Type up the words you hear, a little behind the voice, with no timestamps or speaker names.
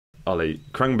Ollie,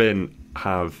 Khruangbin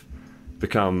have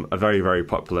become a very, very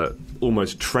popular,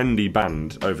 almost trendy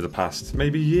band over the past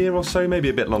maybe year or so, maybe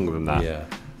a bit longer than that. Yeah.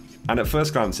 And at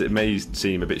first glance, it may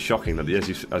seem a bit shocking that,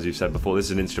 as you said before, this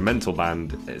is an instrumental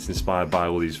band. It's inspired by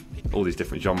all these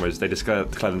different genres. They declare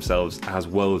themselves as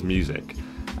world music,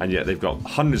 and yet they've got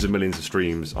hundreds of millions of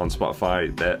streams on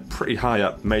Spotify. They're pretty high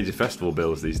up major festival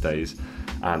bills these days,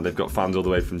 and they've got fans all the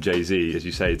way from Jay-Z, as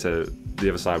you say, to the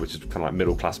other side, which is kind of like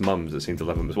middle-class mums that seem to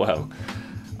love them as well.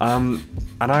 And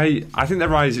I think their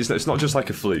rise it's not just like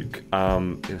a fluke.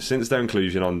 Since their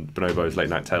inclusion on Bonobo's Late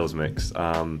Night Tales mix,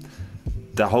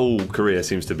 their whole career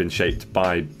seems to have been shaped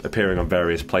by appearing on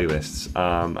various playlists,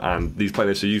 and these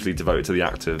playlists are usually devoted to the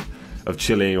act of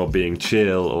chilling or being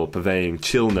chill or purveying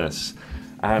chillness,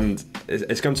 and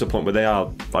it's come to a point where they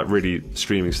are like really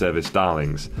streaming service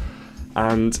darlings.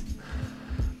 And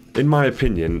in my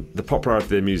opinion, the popularity of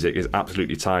their music is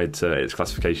absolutely tied to its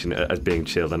classification as being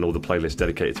chill and all the playlists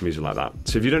dedicated to music like that.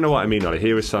 So if you don't know what I mean, Ollie,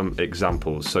 here are some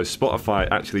examples. So Spotify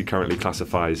actually currently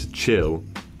classifies chill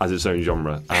as its own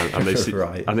genre, and they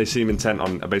right. and they seem intent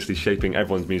on basically shaping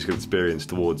everyone's musical experience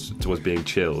towards being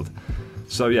chilled.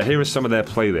 So yeah, here are some of their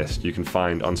playlists you can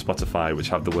find on Spotify which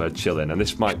have the word chill in, and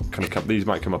these might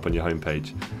come up on your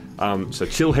homepage. So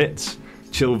chill hits,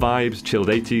 chill vibes, chilled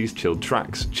 80s, chilled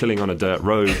tracks, chilling on a dirt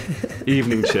road,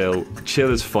 evening chill,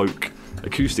 chill as folk,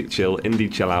 acoustic chill,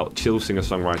 indie chill out, chill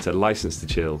singer-songwriter, license to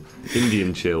chill,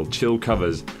 Indian chill, chill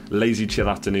covers, lazy chill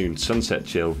afternoon, sunset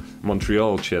chill,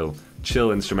 Montreal chill,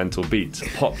 chill instrumental beats,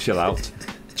 pop chill out,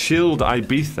 chilled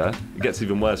Ibiza, it gets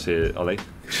even worse here, Ollie,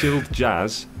 chilled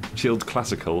jazz, chilled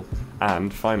classical,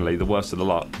 and finally, the worst of the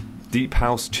lot, deep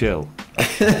house chill.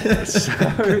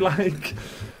 So, like,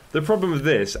 the problem with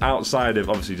this, outside of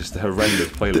obviously just the horrendous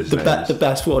playlist the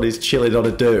best one is chilling on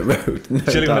a dirt road. No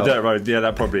chilling doubt. on a dirt road, yeah,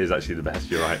 that probably is actually the best,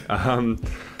 you're right.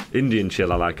 Indian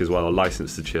chill I like as well, or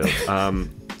license to chill.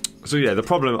 So yeah, the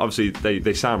problem, obviously,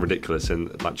 they sound ridiculous,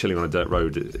 and like chilling on a dirt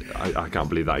road, I can't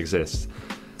believe that exists.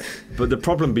 But the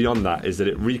problem beyond that is that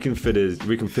it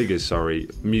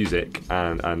reconfigures music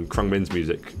and Khruangbin's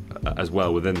music as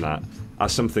well within that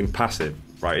as something passive,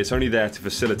 right? It's only there to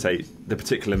facilitate the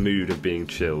particular mood of being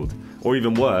chilled, or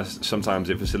even worse,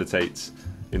 sometimes it facilitates,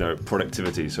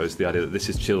 productivity. So it's the idea that this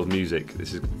is chilled music,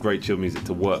 this is great chilled music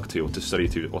to work to, or to study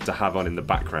to, or to have on in the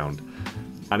background.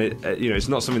 And it's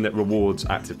not something that rewards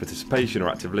active participation or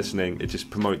active listening. It just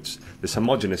promotes this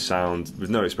homogenous sound with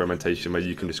no experimentation, where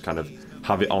you can just kind of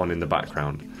have it on in the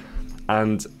background.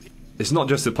 And it's not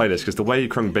just the playlist, because the way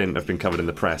Khruangbin have been covered in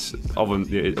the press,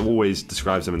 it always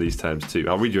describes them in these terms too.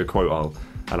 I'll read you a quote,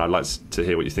 and I'd like to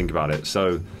hear what you think about it.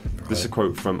 So this is a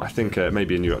quote from, I think,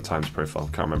 maybe a New York Times profile.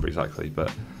 Can't remember exactly,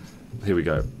 but here we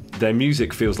go. Their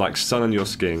music feels like sun on your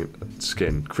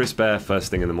skin, crisp air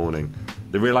first thing in the morning.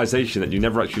 The realization that you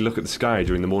never actually look at the sky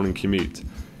during the morning commute.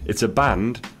 It's a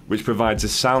band which provides a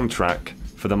soundtrack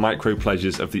for the micro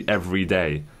pleasures of the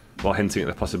everyday, while hinting at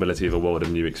the possibility of a world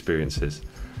of new experiences.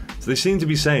 So they seem to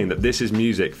be saying that this is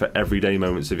music for everyday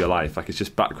moments of your life, like it's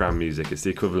just background music. It's the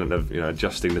equivalent of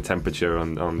adjusting the temperature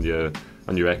on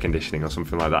your air conditioning or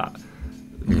something like that.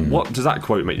 What does that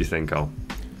quote make you think, Al?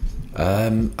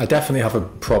 I definitely have a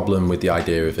problem with the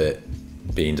idea of it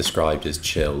being described as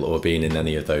chill or being in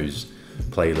any of those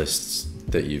playlists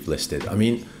that you've listed. I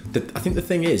mean, I think the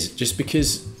thing is, just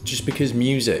because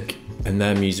music, and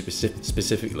their music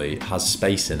specifically, has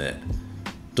space in it,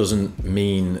 doesn't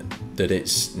mean that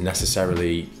it's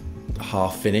necessarily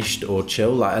half finished or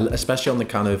chill. Like, especially on the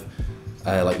kind of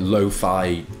like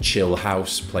lo-fi chill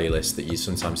house playlist that you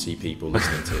sometimes see people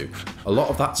listening to. A lot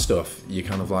of that stuff, you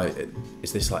kind of like,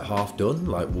 is this like half done?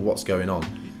 Like, well, what's going on?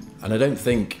 And I don't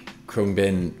think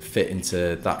Khruangbin fit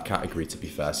into that category, to be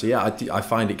fair. So yeah, I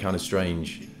find it kind of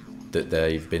strange that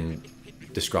they've been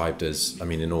described as, I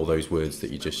mean, in all those words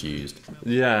that you just used.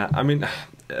 Yeah, I mean,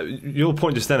 your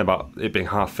point just then about it being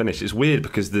half finished, it's weird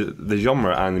because the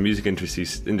genre and the music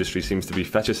industry seems to be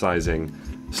fetishizing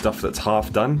stuff that's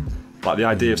half done. Like the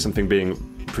idea of something being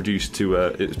produced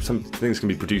to some things can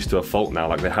be produced to a fault now.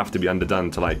 Like they have to be underdone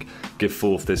to like give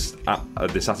forth this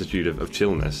attitude of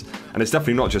chillness. And it's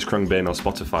definitely not just Khruangbin or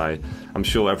Spotify. I'm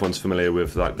sure everyone's familiar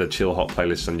with like the chill hot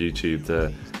playlists on YouTube,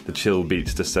 the chill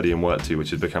beats to study and work to,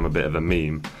 which has become a bit of a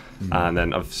meme. And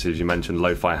then obviously, as you mentioned,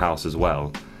 lo-fi house as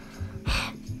well.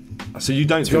 So you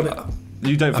don't think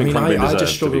Khruangbin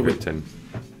deserves to be ripped in?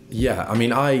 Yeah, I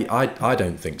mean, I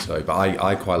don't think so, but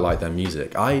I quite like their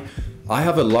music. I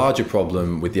have a larger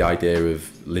problem with the idea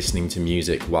of listening to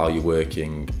music while you're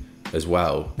working as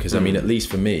well, because I mean, at least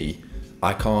for me,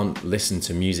 I can't listen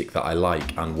to music that I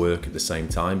like and work at the same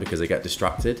time because I get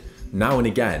distracted. Now and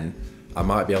again, I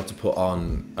might be able to put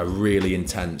on a really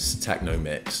intense techno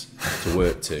mix to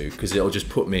work to, because it'll just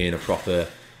put me in a proper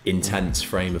intense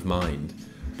frame of mind.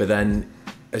 But then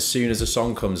as soon as a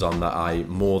song comes on that I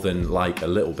more than like a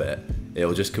little bit,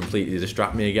 it'll just completely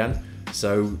distract me again.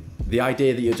 So the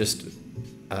idea that you're just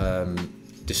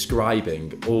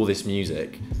describing all this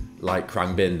music like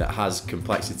Khruangbin that has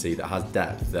complexity, that has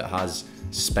depth, that has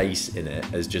space in it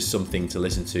as just something to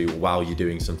listen to while you're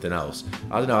doing something else.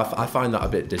 I don't know, I find that a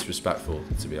bit disrespectful,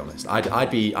 to be honest. I'd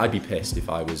be pissed if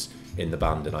I was in the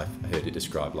band and I heard it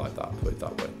described like that, put it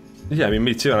that way. Yeah, I mean,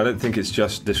 me too. And I don't think it's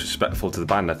just disrespectful to the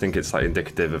band. I think it's like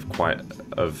indicative of I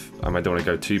don't want to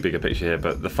go too big a picture here,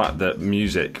 but the fact that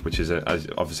music, which is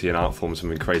obviously an art form,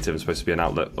 something creative, and supposed to be an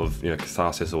outlet of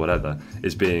catharsis or whatever,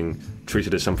 is being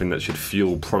treated as something that should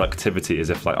fuel productivity, as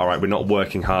if like, all right, we're not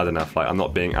working hard enough. Like, I'm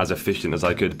not being as efficient as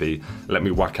I could be. Let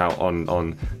me whack out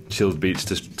on chilled beats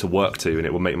to work to, and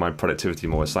it will make my productivity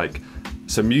more. It's like,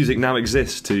 so music now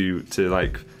exists to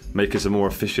like make us a more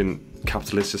efficient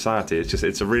capitalist society. I think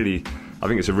it's a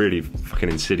really fucking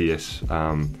insidious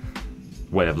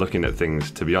way of looking at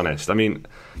things, to be honest. I mean,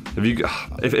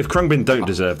 if Khruangbin don't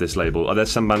deserve this label, are there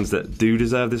some bands that do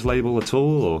deserve this label at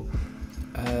all? Or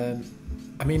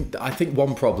I mean, I think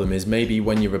one problem is maybe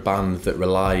when you're a band that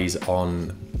relies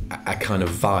on a kind of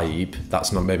vibe,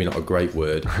 that's maybe not a great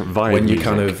word, vibe when you're music.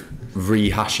 kind of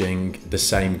rehashing the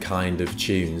same kind of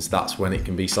tunes, that's when it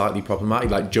can be slightly problematic.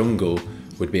 Like Jungle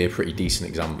would be a pretty decent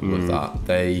example of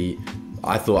that.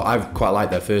 I quite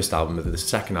liked their first album, but the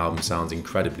second album sounds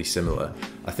incredibly similar.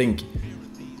 I think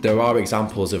there are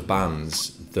examples of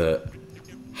bands that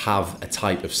have a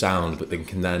type of sound, but they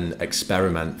can then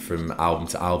experiment from album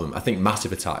to album. I think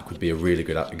Massive Attack would be a really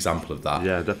good example of that.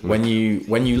 Yeah, definitely.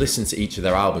 When you listen to each of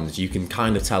their albums, you can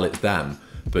kind of tell it's them,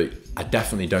 but I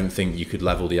definitely don't think you could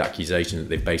level the accusation that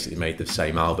they've basically made the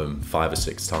same album 5 or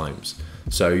 6 times.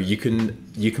 So you can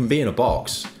be in a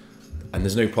box, and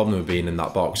there's no problem with being in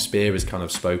that box. Spear has kind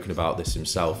of spoken about this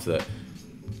himself, that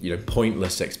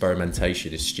pointless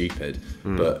experimentation is stupid,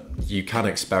 but you can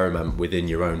experiment within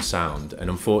your own sound. And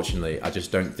unfortunately, I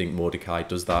just don't think Moredchai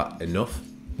does that enough.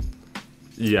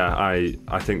 Yeah,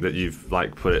 I think that you've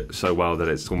put it so well that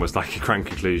it's almost like a crank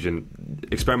conclusion.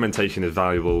 Experimentation is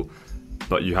valuable,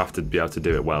 but you have to be able to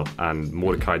do it well. And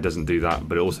Moredchai doesn't do that,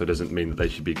 but it also doesn't mean that they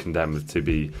should be condemned to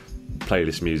be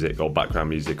playlist music or background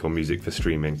music or music for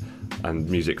streaming and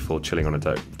music for chilling on a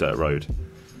dirt road.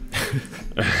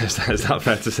 Is that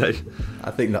fair to say?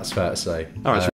 I think that's fair to say. All right.